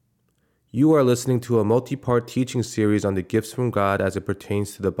You are listening to a multi-part teaching series on the gifts from God as it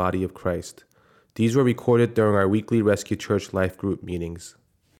pertains to the body of Christ. These were recorded during our weekly Rescue Church Life Group meetings.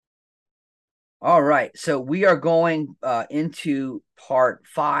 All right, so we are going into part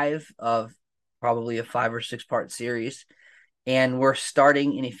 5 of probably a 5 or 6 part series, and we're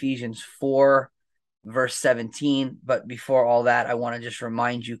starting in Ephesians 4, verse 17. But before all that, I want to just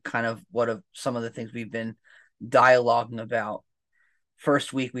remind you kind of some of the things we've been dialoguing about.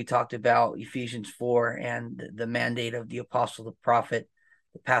 First week, we talked about Ephesians 4 and the mandate of the apostle, the prophet,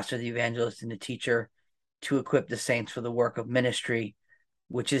 the pastor, the evangelist, and the teacher to equip the saints for the work of ministry,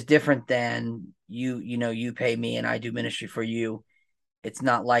 which is different than you pay me and I do ministry for you. It's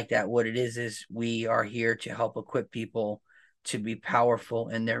not like that. What it is we are here to help equip people to be powerful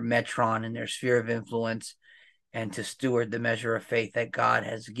in their metron, in their sphere of influence, and to steward the measure of faith that God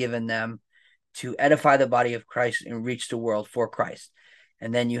has given them to edify the body of Christ and reach the world for Christ.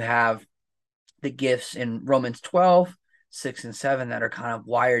 And then you have the gifts in Romans 12, 6 and 7 that are kind of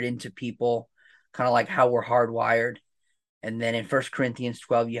wired into people, kind of like how we're hardwired. And then in 1 Corinthians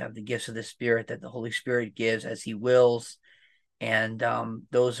 12, you have the gifts of the Spirit that the Holy Spirit gives as he wills. And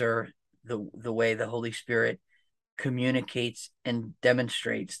those are the way the Holy Spirit communicates and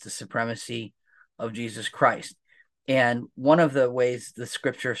demonstrates the supremacy of Jesus Christ. And one of the ways the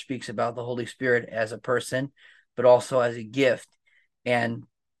scripture speaks about the Holy Spirit as a person, but also as a gift. And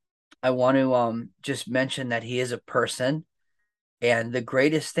I want to just mention that he is a person. And the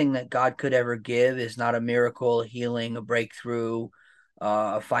greatest thing that God could ever give is not a miracle, a healing, a breakthrough,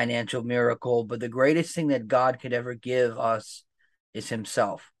 a financial miracle, but the greatest thing that God could ever give us is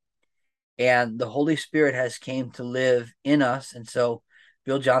himself. And the Holy Spirit has came to live in us. And so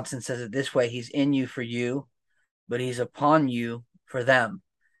Bill Johnson says it this way: he's in you for you, but he's upon you for them.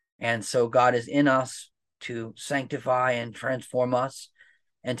 And so God is in us to sanctify and transform us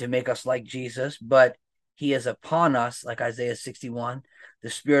and to make us like Jesus, but he is upon us, like Isaiah 61. The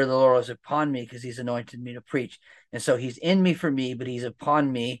Spirit of the Lord is upon me because he's anointed me to preach. And so he's in me for me, but he's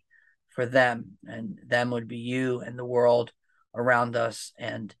upon me for them. And them would be you and the world around us.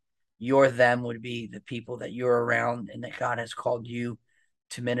 And your them would be the people that you're around and that God has called you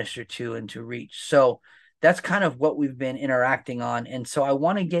to minister to and to reach. So that's kind of what we've been interacting on. And so I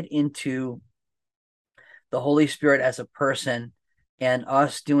want to get into the Holy Spirit as a person and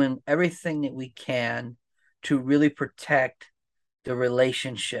us doing everything that we can to really protect the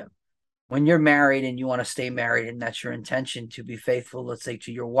relationship. When you're married and you want to stay married and that's your intention to be faithful, let's say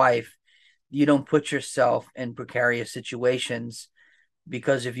to your wife, you don't put yourself in precarious situations,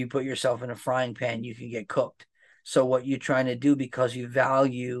 because if you put yourself in a frying pan, you can get cooked. So what you're trying to do, because you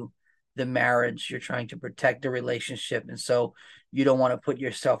value the marriage, you're trying to protect the relationship. And so you don't want to put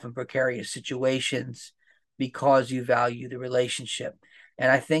yourself in precarious situations because you value the relationship.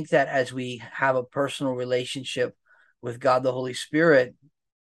 And I think that as we have a personal relationship with God, the Holy Spirit,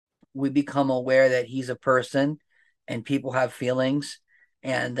 we become aware that he's a person and people have feelings,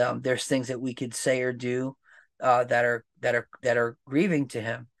 and there's things that we could say or do that are grieving to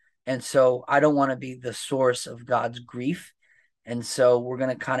him. And so I don't want to be the source of God's grief. And so we're going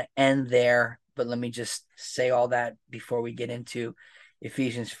to kind of end there. But let me just say all that before we get into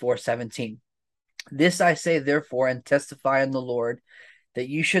Ephesians 4:17. This I say, therefore, and testify in the Lord, that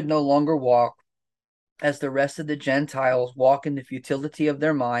you should no longer walk as the rest of the Gentiles walk in the futility of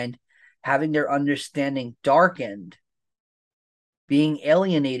their mind, having their understanding darkened, being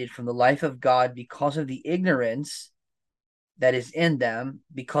alienated from the life of God because of the ignorance that is in them,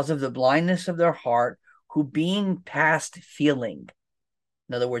 because of the blindness of their heart, who being past feeling,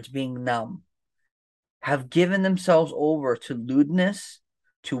 in other words, being numb, have given themselves over to lewdness,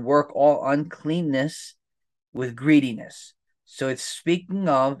 to work all uncleanness with greediness. So it's speaking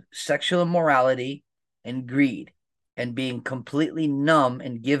of sexual immorality and greed and being completely numb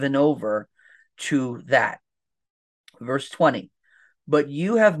and given over to that. Verse 20, but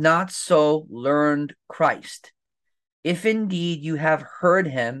you have not so learned Christ, if indeed you have heard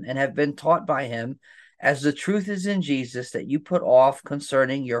him and have been taught by him, as the truth is in Jesus, that you put off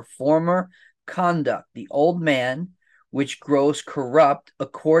concerning your former conduct the old man, which grows corrupt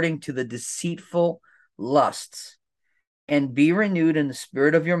according to the deceitful lusts, and be renewed in the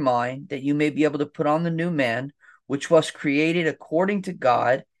spirit of your mind, that you may be able to put on the new man, which was created according to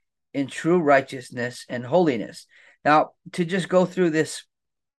God in true righteousness and holiness. Now, to just go through this,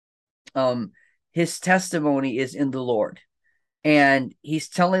 his testimony is in the Lord. And he's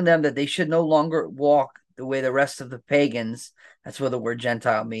telling them that they should no longer walk the way the rest of the pagans, that's what the word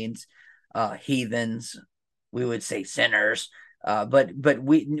Gentile means, heathens, we would say sinners, but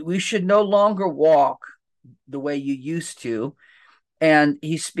we should no longer walk the way you used to. And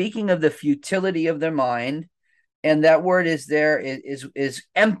he's speaking of the futility of their mind. And that word is there is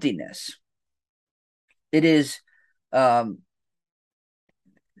emptiness. It is the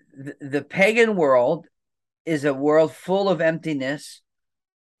pagan world is a world full of emptiness,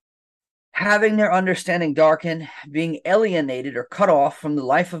 having their understanding darkened, being alienated or cut off from the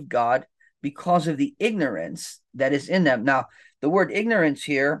life of God because of the ignorance that is in them. Now, the word ignorance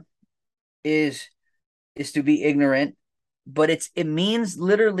here is to be ignorant, but it means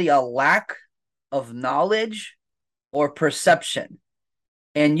literally a lack of knowledge or perception.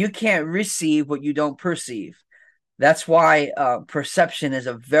 And you can't receive what you don't perceive. That's why perception is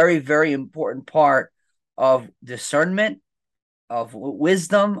a very, very important part of discernment, of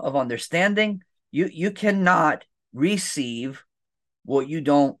wisdom, of understanding. You cannot receive what you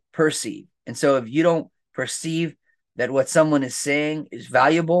don't perceive. And so if you don't perceive that what someone is saying is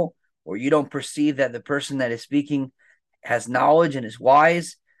valuable, or you don't perceive that the person that is speaking has knowledge and is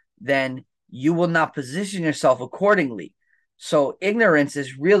wise, then you will not position yourself accordingly. So ignorance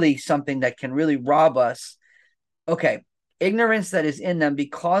is really something that can really rob us. Okay, ignorance that is in them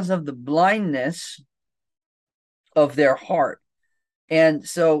because of the blindness of their heart. And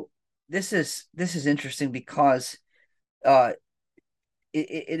so this is interesting because it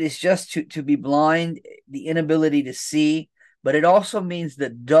is just to be blind, the inability to see, but it also means the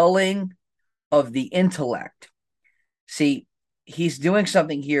dulling of the intellect. See, he's doing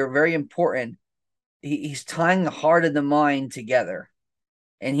something here very important. He's tying the heart and the mind together,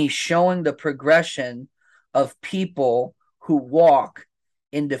 and he's showing the progression of people who walk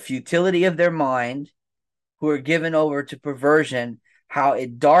in the futility of their mind, who are given over to perversion, how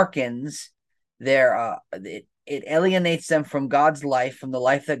it darkens their it alienates them from God's life, from the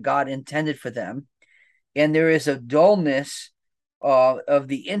life that God intended for them. And there is a dullness of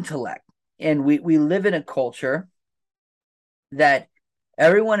the intellect. And we live in a culture that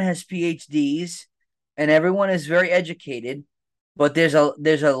everyone has PhDs and everyone is very educated, but there's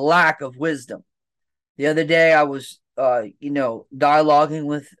a lack of wisdom. The other day I was dialoguing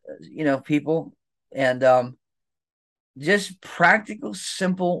with people, and just practical,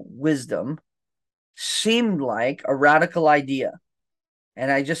 simple wisdom seemed like a radical idea.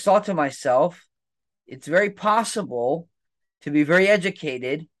 And I just thought to myself, it's very possible to be very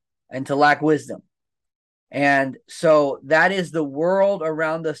educated and to lack wisdom. And so that is the world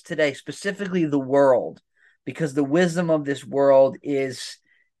around us today, specifically the world, because the wisdom of this world is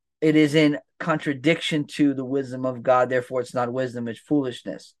in contradiction to the wisdom of God. Therefore, it's not wisdom, it's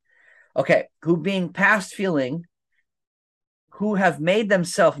foolishness. Okay, who being past feeling, who have made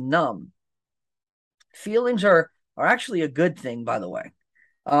themselves numb. Feelings are actually a good thing, by the way.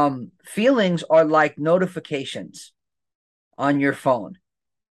 Feelings are like notifications on your phone.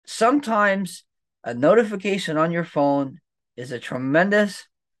 Sometimes a notification on your phone is a tremendous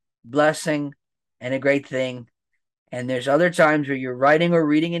blessing and a great thing. And there's other times where you're writing or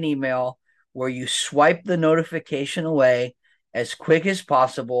reading an email where you swipe the notification away as quick as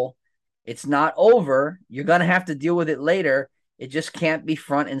possible. It's not over. You're going to have to deal with it later. It just can't be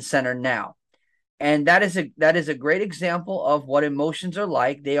front and center now. And that is a great example of what emotions are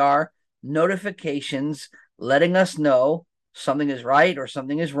like. They are notifications letting us know something is right or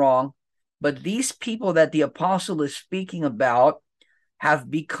something is wrong. But these people that the apostle is speaking about have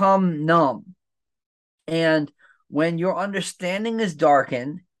become numb. And when your understanding is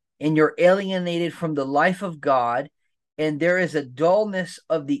darkened and you're alienated from the life of God, and there is a dullness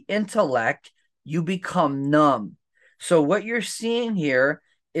of the intellect, you become numb. So what you're seeing here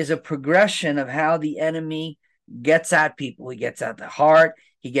is a progression of how the enemy gets at people. He gets at the heart,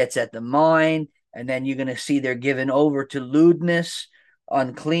 he gets at the mind, and then you're going to see they're given over to lewdness.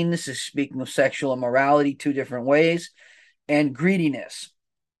 Uncleanness is speaking of sexual immorality, two different ways, and greediness.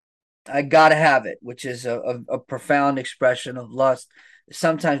 I gotta have it, which is a profound expression of lust.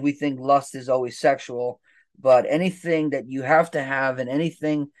 Sometimes we think lust is always sexual, but anything that you have to have and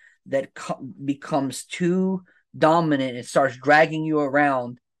anything that becomes too dominant, it starts dragging you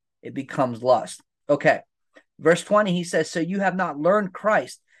around, it becomes lust. Okay, verse 20, he says, so you have not learned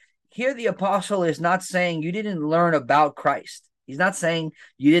Christ. Here the apostle is not saying you didn't learn about Christ. He's not saying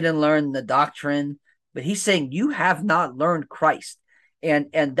you didn't learn the doctrine, but he's saying you have not learned Christ.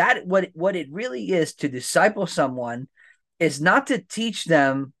 And that what it really is to disciple someone is not to teach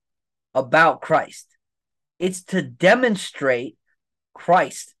them about Christ. It's to demonstrate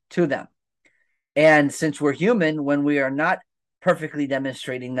Christ to them. And since we're human, when we are not perfectly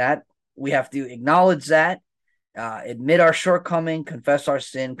demonstrating that, we have to acknowledge that, admit our shortcoming, confess our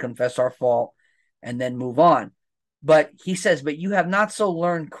sin, confess our fault, and then move on. But he says, but you have not so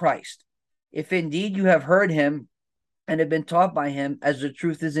learned Christ. If indeed you have heard him and have been taught by him as the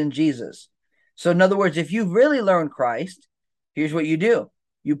truth is in Jesus. So, in other words, if you've really learned Christ, here's what you do: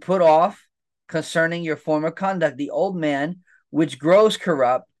 you put off concerning your former conduct the old man, which grows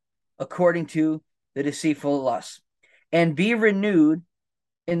corrupt according to the deceitful lust, and be renewed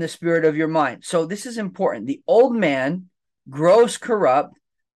in the spirit of your mind. So, this is important. The old man grows corrupt,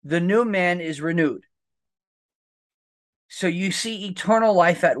 the new man is renewed. So, you see eternal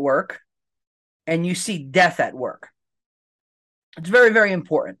life at work, and you see death at work. It's very, very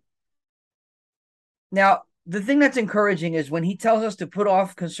important. Now, the thing that's encouraging is when he tells us to put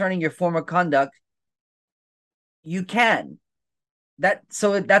off concerning your former conduct, you can.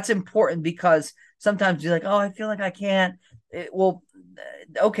 That's important, because sometimes you're like, oh, I feel like I can't.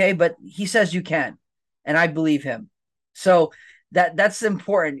 Okay, but he says you can, and I believe him. So that's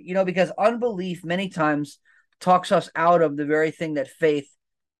important, because unbelief many times talks us out of the very thing that faith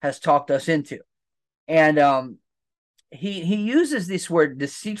has talked us into. And he uses this word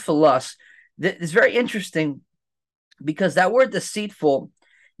deceitful lust. It's very interesting, because that word deceitful,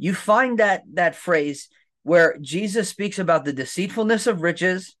 you find that phrase where Jesus speaks about the deceitfulness of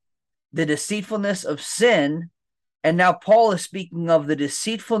riches, the deceitfulness of sin, and now Paul is speaking of the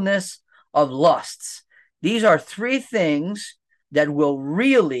deceitfulness of lusts. These are three things that will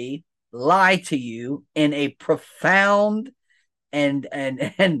really lie to you in a profound and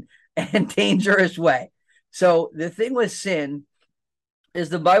dangerous way. So the thing with sin is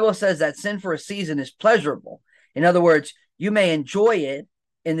the Bible says that sin for a season is pleasurable. In other words, you may enjoy it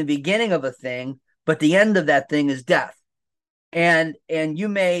in the beginning of a thing, but the end of that thing is death. And you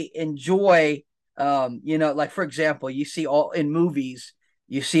may enjoy, like, for example, you see all in movies,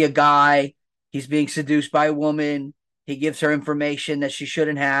 you see a guy, he's being seduced by a woman, he gives her information that she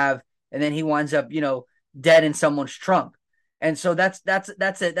shouldn't have, and then he winds up, dead in someone's trunk. And so that's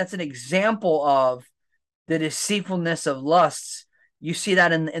an example of the deceitfulness of lusts. You see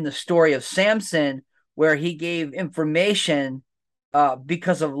that in the story of Samson, where he gave information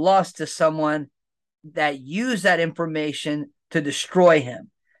because of lust to someone that used that information to destroy him.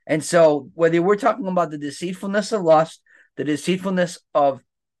 And so whether we're talking about the deceitfulness of lust, the deceitfulness of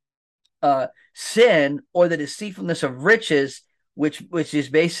sin, or the deceitfulness of riches, which is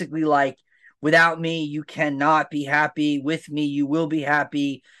basically like, without me, you cannot be happy. With me, you will be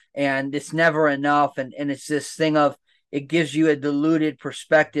happy. And it's never enough. And it's this thing of, it gives you a diluted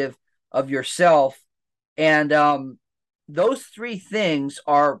perspective of yourself. And those three things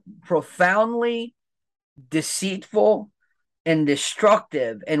are profoundly deceitful and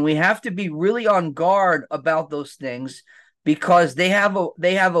destructive. And we have to be really on guard about those things, because they have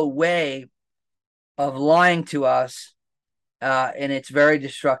a way of lying to us, and it's very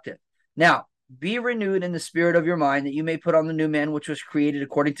destructive. Now, be renewed in the spirit of your mind, that you may put on the new man, which was created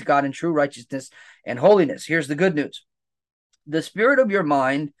according to God in true righteousness and holiness. Here's the good news. The spirit of your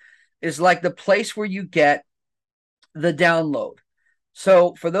mind is like the place where you get the download.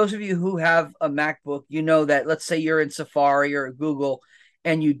 So for those of you who have a MacBook, you know that, let's say you're in Safari or Google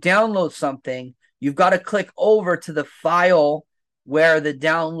and you download something, you've got to click over to the file where the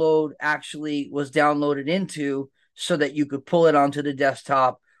download actually was downloaded into, so that you could pull it onto the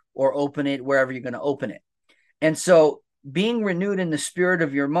desktop or open it wherever you're going to open it. And so being renewed in the spirit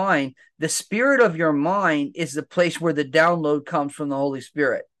of your mind, the spirit of your mind is the place where the download comes from the Holy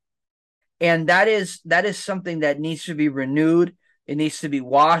Spirit. And that is something that needs to be renewed. It needs to be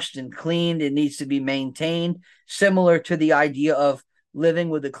washed and cleaned. It needs to be maintained, similar to the idea of living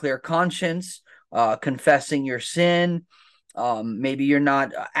with a clear conscience, confessing your sin. Maybe you're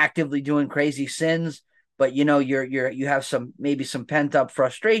not actively doing crazy sins, but you have maybe some pent up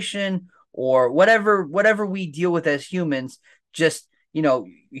frustration, or whatever we deal with as humans. Just,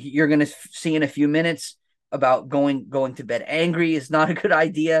 you're going to see in a few minutes about going to bed angry is not a good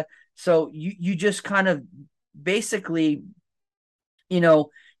idea. So you just kind of basically,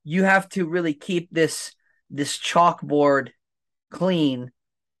 you have to really keep this chalkboard clean.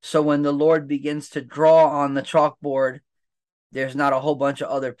 So when the Lord begins to draw on the chalkboard, there's not a whole bunch of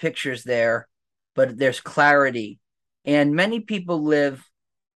other pictures there, but there's clarity. And many people live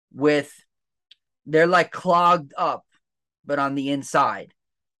they're like clogged up, but on the inside.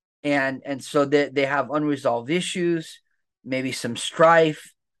 And so they have unresolved issues, maybe some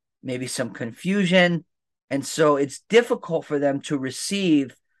strife, maybe some confusion. And so it's difficult for them to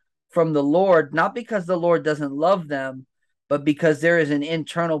receive from the Lord, not because the Lord doesn't love them, but because there is an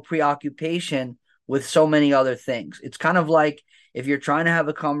internal preoccupation with so many other things. It's kind of like if you're trying to have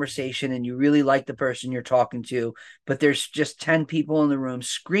a conversation and you really like the person you're talking to, but there's just 10 people in the room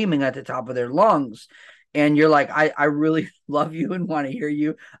screaming at the top of their lungs. and you're like, I really love you and want to hear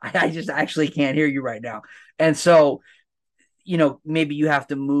you. I just actually can't hear you right now. And so, maybe you have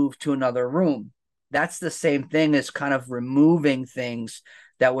to move to another room. That's the same thing as kind of removing things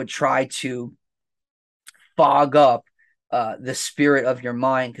that would try to fog up the spirit of your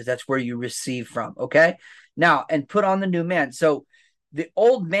mind, because that's where you receive from. Okay. Now, and put on the new man. So the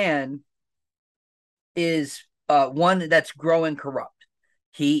old man is one that's growing corrupt.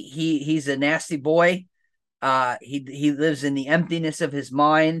 He's a nasty boy. He lives in the emptiness of his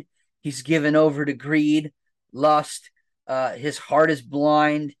mind. He's given over to greed, lust. His heart is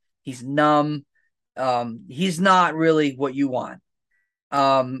blind. He's numb. He's not really what you want.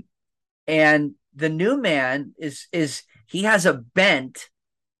 And the new man is he has a bent.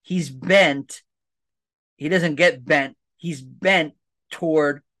 He's bent. He doesn't get bent. He's bent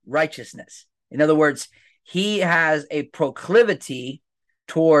toward righteousness. In other words, he has a proclivity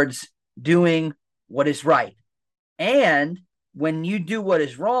towards doing what is right. And when you do what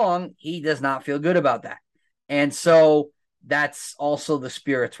is wrong, he does not feel good about that. And so that's also the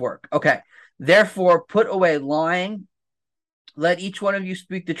Spirit's work. Okay. Therefore, put away lying. Let each one of you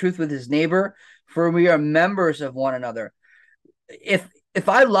speak the truth with his neighbor, for we are members of one another. If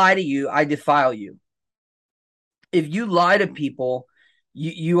I lie to you, I defile you. If you lie to people,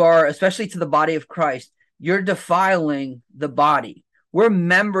 you are, especially to the body of Christ, you're defiling the body. We're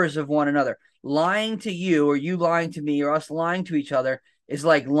members of one another. Lying to you, or you lying to me, or us lying to each other is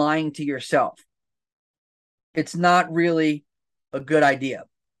like lying to yourself. It's not really a good idea.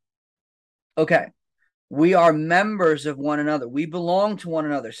 Okay. We are members of one another. We belong to one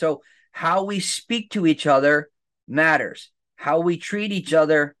another. So how we speak to each other matters. How we treat each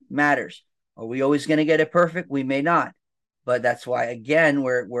other matters. Are we always going to get it perfect? We may not. But that's why, again,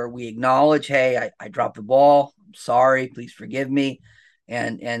 where we acknowledge, hey, I dropped the ball. I'm sorry. Please forgive me.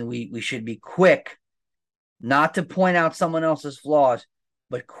 And we should be quick, not to point out someone else's flaws,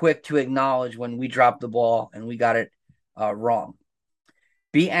 but quick to acknowledge when we dropped the ball and we got it wrong.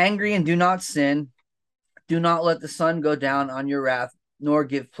 Be angry and do not sin. Do not let the sun go down on your wrath, nor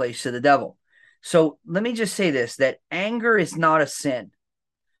give place to the devil. So let me just say this, that anger is not a sin.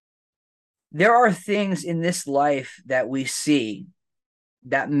 There are things in this life that we see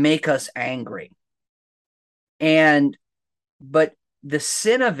that make us angry. But the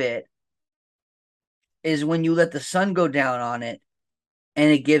sin of it is when you let the sun go down on it and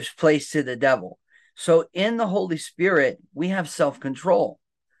it gives place to the devil. So in the Holy Spirit, we have self-control.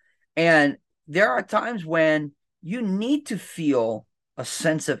 And there are times when you need to feel a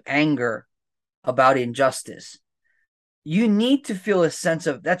sense of anger about injustice. You need to feel a sense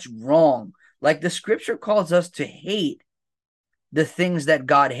of that's wrong. Like the scripture calls us to hate the things that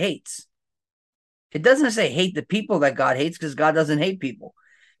God hates. It doesn't say hate the people that God hates, because God doesn't hate people.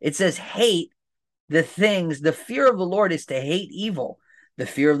 It says hate the things. The fear of the Lord is to hate evil. The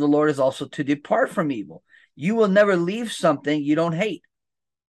fear of the Lord is also to depart from evil. You will never leave something you don't hate.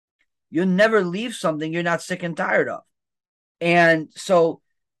 You'll never leave something you're not sick and tired of. And so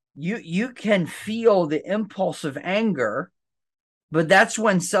you can feel the impulse of anger, but that's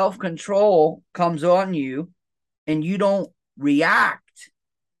when self-control comes on you and you don't react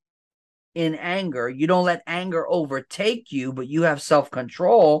in anger. You don't let anger overtake you, but you have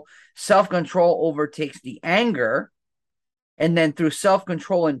self-control. Self-control overtakes the anger. And then through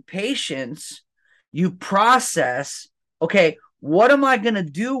self-control and patience, you process, okay, what am I going to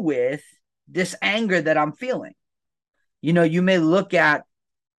do with this anger that I'm feeling? You may look at,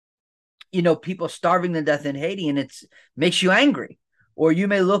 people starving to death in Haiti, and it makes you angry. Or you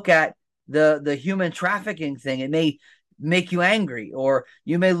may look at the human trafficking thing. It may make you angry. Or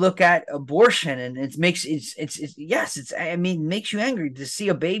you may look at abortion, and it makes you angry to see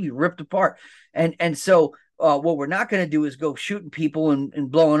a baby ripped apart. And so what we're not going to do is go shooting people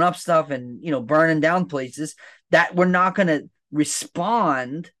and blowing up stuff and, burning down places. That we're not going to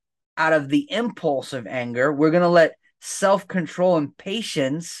respond out of the impulse of anger. We're going to let self-control and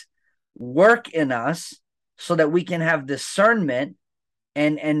patience work in us so that we can have discernment,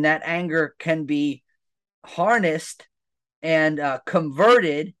 and that anger can be harnessed and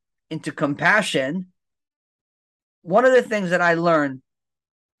converted into compassion. One of the things that I learned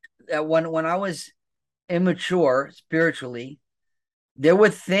that when I was immature spiritually, there were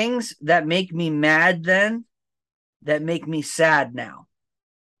things that make me mad then that make me sad now.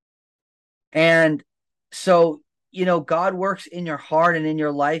 And so, God works in your heart and in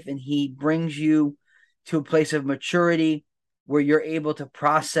your life, and he brings you to a place of maturity where you're able to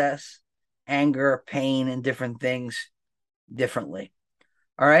process anger, pain, and different things differently.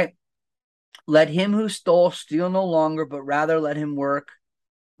 All right. Let him who stole steal no longer, but rather let him work,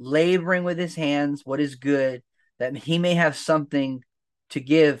 laboring with his hands what is good, that he may have something to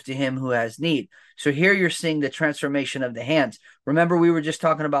give to him who has need. So here you're seeing the transformation of the hands. Remember, we were just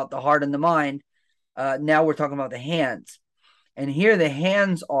talking about the heart and the mind. Now we're talking about the hands. And here the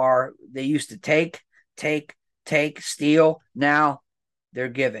hands are, they used to take, steal. Now they're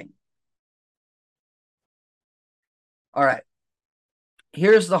giving. All right.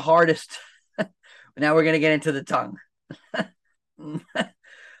 Here's the hardest. Now we're going to get into the tongue.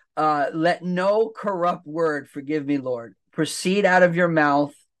 Let no corrupt word, forgive me, Lord, proceed out of your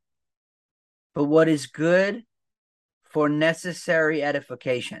mouth, but what is good for necessary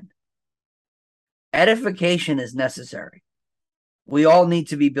edification. Edification is necessary. We all need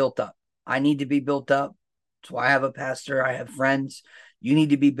to be built up. I need to be built up. That's why I have a pastor. I have friends. You need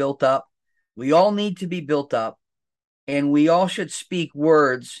to be built up. We all need to be built up, and we all should speak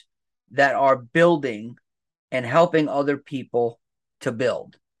words that are building and helping other people to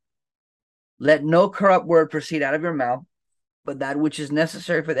build. Let no corrupt word proceed out of your mouth, but that which is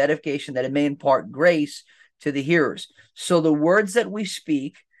necessary for the edification, that it may impart grace to the hearers. So the words that we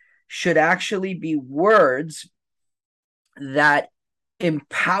speak should actually be words that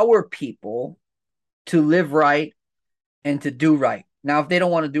empower people to live right and to do right. Now, if they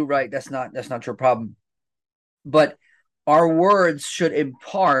don't want to do right, that's not your problem. But our words should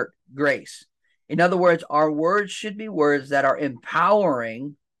impart grace. In other words, our words should be words that are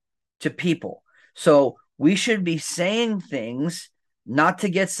empowering to people. So we should be saying things not to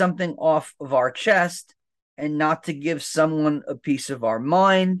get something off of our chest and not to give someone a piece of our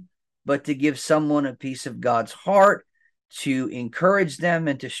mind, but to give someone a piece of God's heart, to encourage them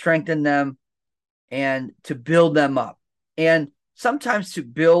and to strengthen them and to build them up. And sometimes to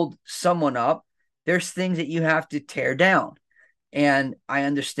build someone up, there's things that you have to tear down. And I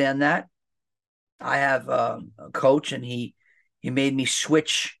understand that. I have a coach, and he made me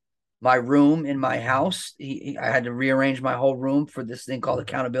switch my room in my house. I had to rearrange my whole room for this thing called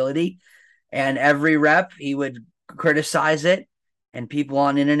accountability. And every rep, he would criticize it. And people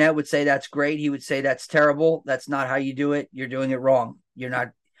on the internet would say, that's great. He would say, that's terrible. That's not how you do it. You're doing it wrong. You're not.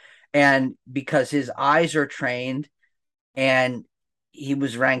 And because his eyes are trained, and he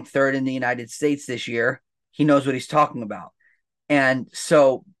was ranked third in the United States this year, he knows what he's talking about. And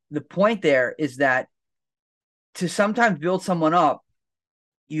so the point there is that to sometimes build someone up,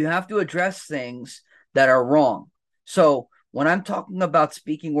 you have to address things that are wrong. So when I'm talking about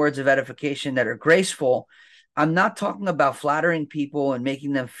speaking words of edification that are graceful, I'm not talking about flattering people and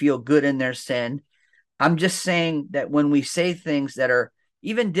making them feel good in their sin. I'm just saying that when we say things that are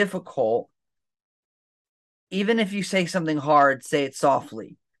even difficult, even if you say something hard, say it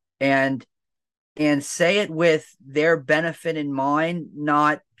softly and say it with their benefit in mind,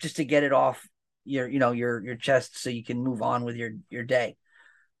 not just to get it off your chest so you can move on with your day.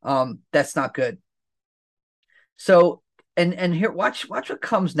 That's not good. So, and here, watch what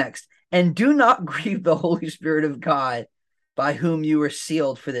comes next. And do not grieve the Holy Spirit of God, by whom you were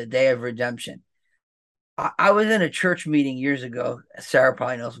sealed for the day of redemption. I was in a church meeting years ago. Sarah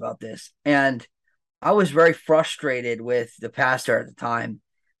probably knows about this. And I was very frustrated with the pastor at the time,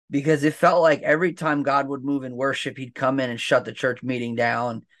 because it felt like every time God would move in worship, he'd come in and shut the church meeting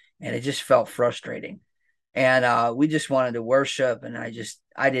down. And it just felt frustrating. And we just wanted to worship. And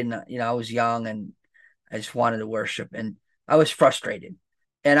I didn't, I was young and I just wanted to worship. And I was frustrated.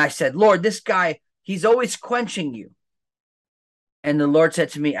 And I said, Lord, this guy, he's always quenching you. And the Lord said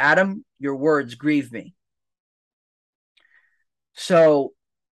to me, Adam, your words grieve me. So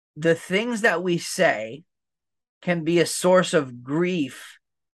the things that we say can be a source of grief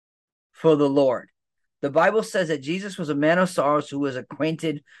for the Lord. The Bible says that Jesus was a man of sorrows who was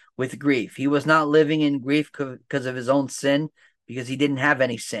acquainted with grief. He was not living in grief because of his own sin, because he didn't have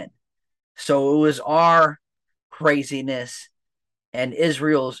any sin. So it was our craziness and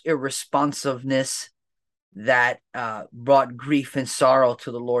Israel's irresponsiveness that brought grief and sorrow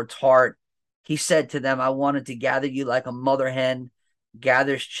to the Lord's heart. He said to them, I wanted to gather you like a mother hen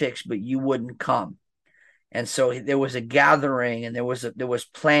gathers chicks, but you wouldn't come. And so there was a gathering, and there was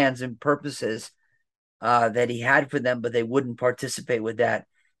plans and purposes that he had for them, but they wouldn't participate with that,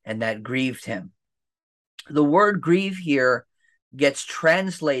 and that grieved him. The word grieve here gets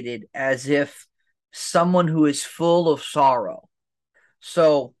translated as if someone who is full of sorrow.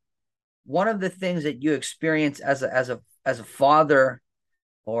 So one of the things that you experience as a father,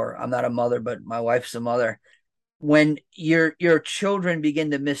 or I'm not a mother, but my wife's a mother, when your children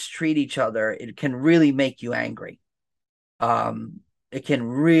begin to mistreat each other, it can really make you angry. It can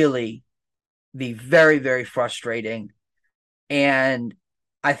really be very, very frustrating. And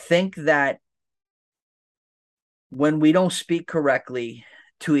I think that when we don't speak correctly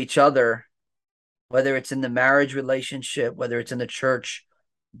to each other, whether it's in the marriage relationship, whether it's in the church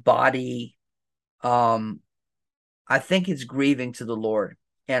body, I think it's grieving to the Lord.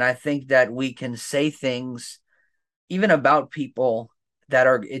 And I think that we can say things even about people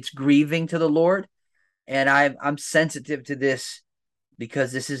it's grieving to the Lord. And I'm sensitive to this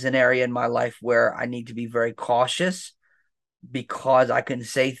because this is an area in my life where I need to be very cautious, because I can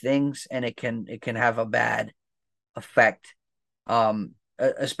say things and it can have a bad effect.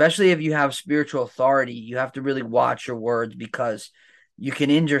 Especially if you have spiritual authority, you have to really watch your words, because you can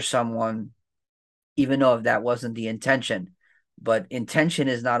injure someone even though if that wasn't the intention. But intention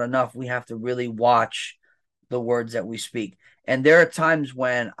is not enough. We have to really watch the words that we speak. And there are times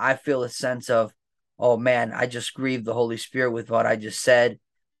when I feel a sense of, oh man, I just grieved the Holy Spirit with what I just said.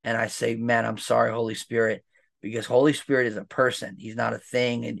 And I say, man, I'm sorry, Holy Spirit, because Holy Spirit is a person. He's not a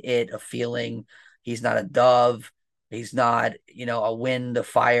thing, a feeling. He's not a dove. He's not, a wind, a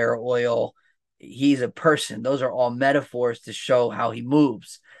fire, oil. He's a person. Those are all metaphors to show how he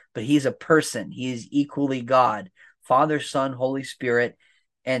moves, but he's a person. He is equally God, Father, Son, Holy Spirit.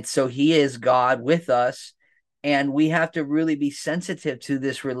 And so he is God with us. And we have to really be sensitive to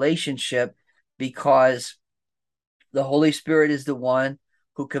this relationship, because the Holy Spirit is the one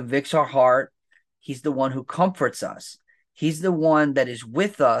who convicts our heart. He's the one who comforts us. He's the one that is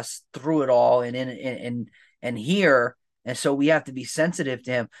with us through it all and here. And so we have to be sensitive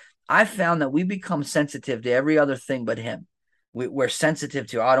to him. I found that we become sensitive to every other thing but him. We're sensitive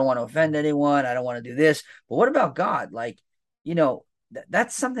to, I don't want to offend anyone. I don't want to do this. But what about God? Like,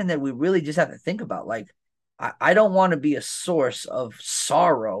 that's something that we really just have to think about. Like, I don't want to be a source of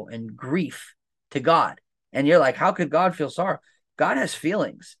sorrow and grief to God. And you're like, how could God feel sorrow? God has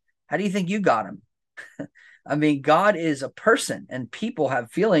feelings. How do you think you got him? I mean, God is a person and people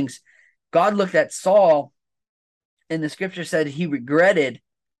have feelings. God looked at Saul, and the scripture said he regretted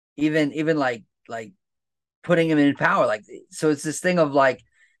even like putting him in power. Like, so it's this thing of like,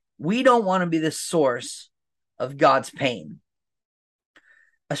 we don't want to be the source of God's pain,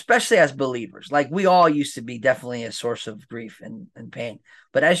 especially as believers. Like, we all used to be definitely a source of grief and pain.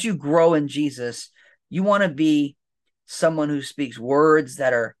 But as you grow in Jesus, you want to be someone who speaks words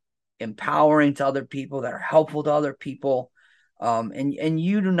that are empowering to other people, that are helpful to other people. And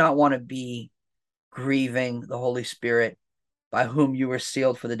you do not want to be grieving the Holy Spirit, by whom you were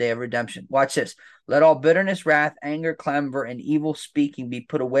sealed for the day of redemption. Watch this. Let all bitterness, wrath, anger, clamor, and evil speaking be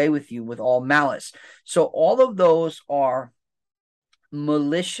put away with you with all malice. So all of those are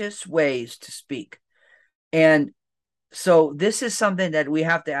malicious ways to speak. And so this is something that we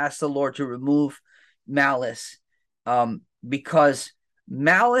have to ask the Lord to remove malice, because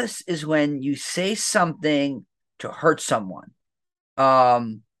malice is when you say something to hurt someone.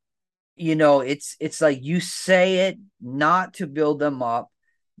 It's like you say it not to build them up,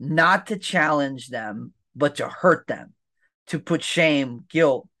 not to challenge them, but to hurt them, to put shame,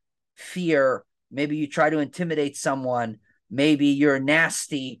 guilt, fear. Maybe you try to intimidate someone. Maybe you're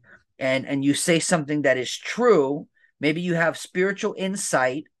nasty and you say something that is true. Maybe you have spiritual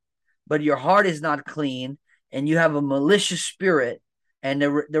insight, but your heart is not clean, and you have a malicious spirit, and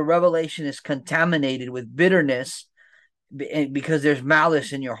the revelation is contaminated with bitterness because there's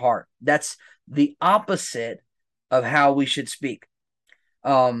malice in your heart. That's the opposite of how we should speak.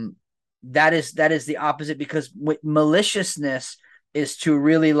 That is the opposite, because maliciousness is to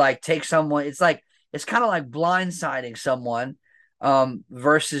really like take someone. It's kind of like blindsiding someone,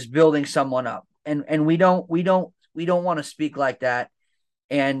 versus building someone up. And we don't want to speak like that.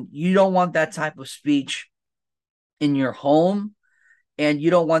 And you don't want that type of speech in your home, and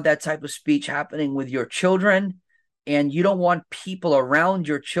you don't want that type of speech happening with your children, and you don't want people around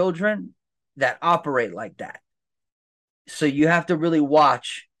your children that operate like that. So you have to really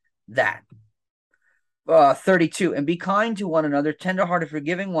watch that. 32, and be kind to one another, tenderhearted,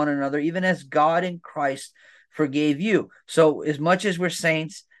 forgiving one another, even as God in Christ forgave you. So as much as we're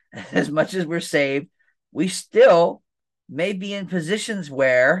saints, as much as we're saved, we still may be in positions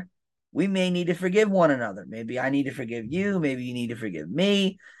where we may need to forgive one another. Maybe I need to forgive you. Maybe you need to forgive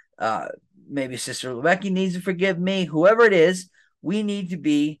me. Maybe Sister LiVecchi needs to forgive me. Whoever it is, we need to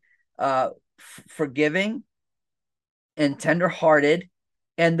be forgiving and tenderhearted.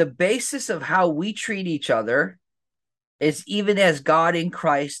 And the basis of how we treat each other is even as God in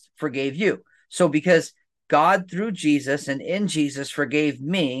Christ forgave you. So because God through Jesus and in Jesus forgave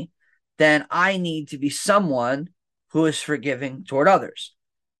me, then I need to be someone who is forgiving toward others.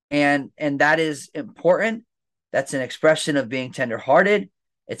 And that is important. That's an expression of being tenderhearted.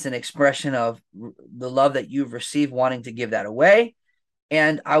 It's an expression of the love that you've received, wanting to give that away.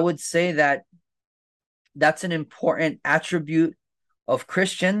 And I would say that that's an important attribute of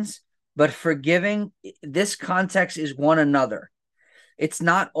Christians, but forgiving, this context is one another. It's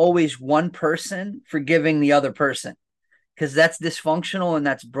not always one person forgiving the other person, because that's dysfunctional and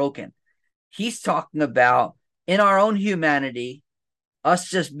that's broken. He's talking about in our own humanity, us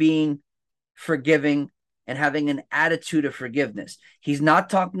just being forgiving and having an attitude of forgiveness. He's not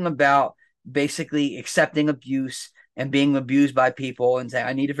talking about basically accepting abuse and being abused by people and saying,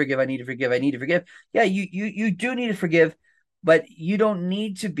 I need to forgive, I need to forgive, I need to forgive. Yeah, you do need to forgive, but you don't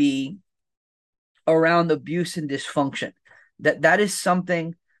need to be around abuse and dysfunction. That is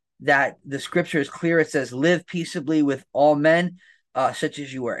something that the scripture is clear. It says, live peaceably with all men, such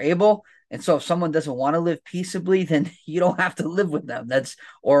as you are able. And so if someone doesn't want to live peaceably, then you don't have to live with them.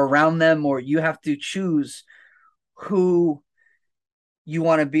 Or around them, or you have to choose who you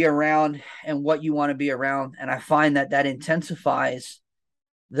want to be around and what you want to be around. And I find that intensifies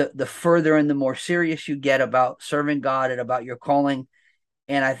the further and the more serious you get about serving God and about your calling.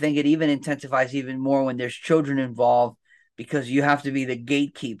 And I think it even intensifies even more when there's children involved, because you have to be the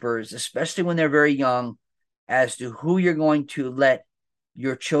gatekeepers, especially when they're very young, as to who you're going to let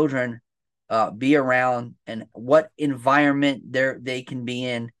your children be around and what environment they can be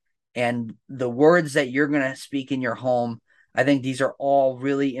in, and the words that you're going to speak in your home. I think these are all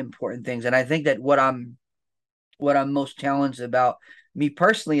really important things. And I think that what I'm most challenged about, me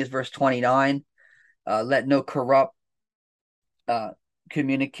personally, is verse 29. Let no corrupt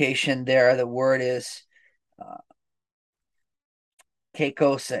communication there. The word is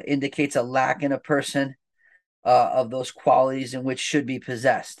Keikos, indicates a lack in a person of those qualities in which should be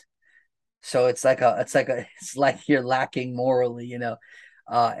possessed. So it's like you're lacking morally, and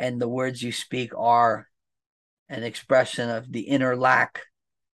the words you speak are an expression of the inner lack.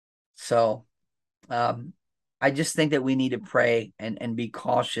 So I just think that we need to pray and be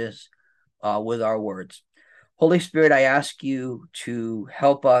cautious with our words. Holy Spirit, I ask you to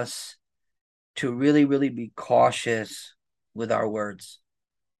help us to really, really be cautious with our words,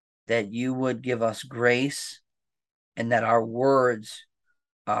 that you would give us grace, and that our words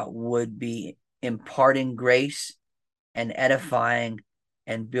would be imparting grace and edifying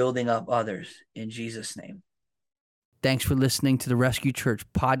and building up others, in Jesus' name. Thanks for listening to the Rescue Church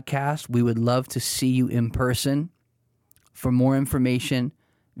podcast. We would love to see you in person. For more information,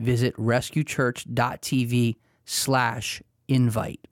 visit rescuechurch.tv/invite.